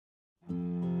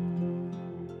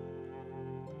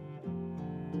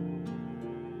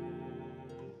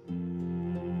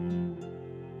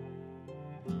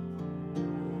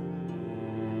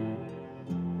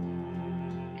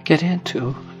Get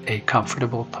into a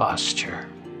comfortable posture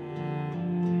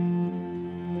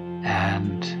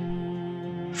and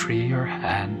free your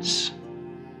hands.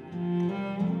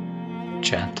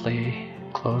 Gently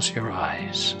close your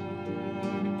eyes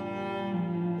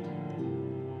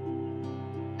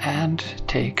and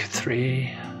take 3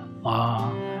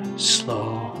 long,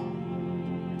 slow,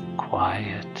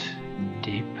 quiet,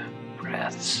 deep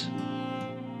breaths.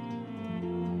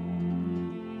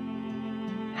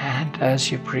 And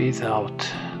as you breathe out,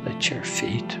 let your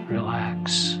feet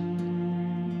relax,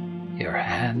 your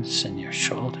hands and your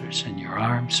shoulders and your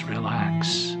arms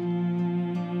relax,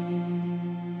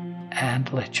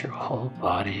 and let your whole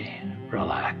body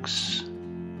relax.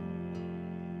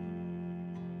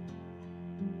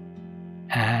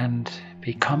 And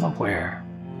become aware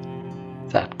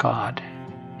that God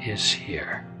is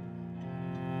here.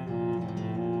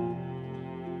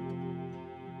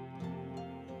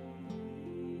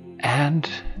 And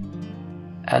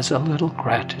as a little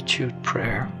gratitude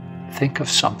prayer, think of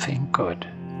something good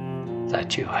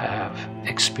that you have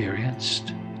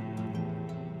experienced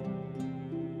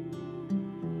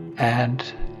and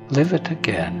live it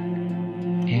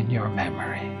again in your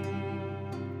memory.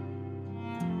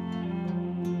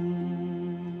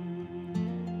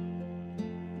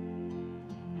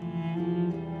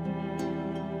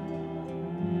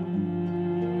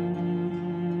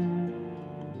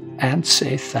 And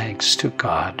say thanks to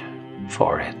God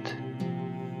for it.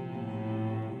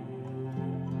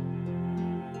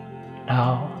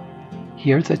 Now,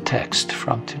 hear the text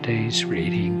from today's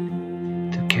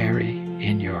reading to carry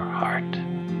in your heart.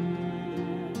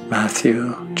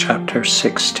 Matthew chapter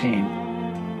 16.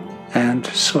 And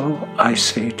so I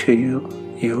say to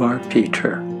you, you are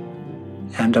Peter,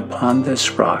 and upon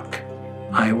this rock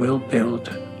I will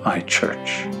build my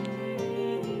church.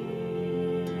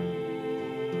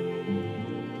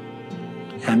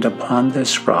 And upon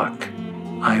this rock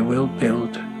I will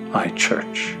build my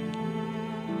church.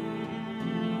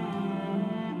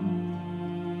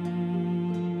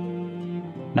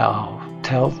 Now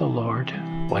tell the Lord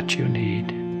what you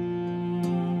need.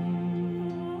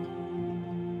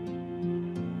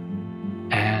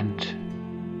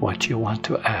 And what you want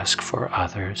to ask for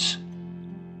others.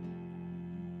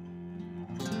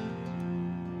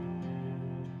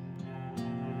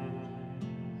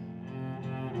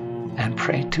 And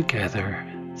pray together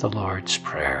the Lord's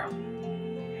Prayer.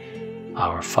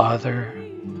 Our Father,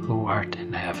 who art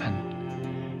in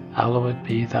heaven, hallowed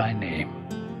be thy name.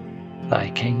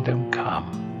 Thy kingdom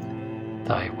come,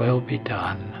 thy will be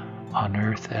done on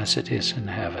earth as it is in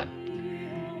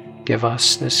heaven. Give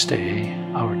us this day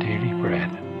our daily bread,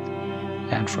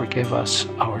 and forgive us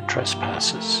our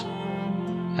trespasses,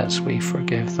 as we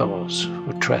forgive those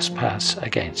who trespass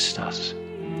against us.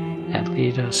 And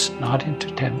lead us not into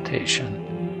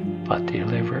temptation, but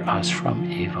deliver us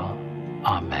from evil.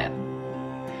 Amen.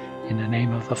 In the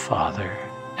name of the Father,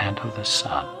 and of the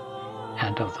Son,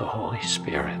 and of the Holy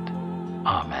Spirit.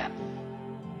 Amen.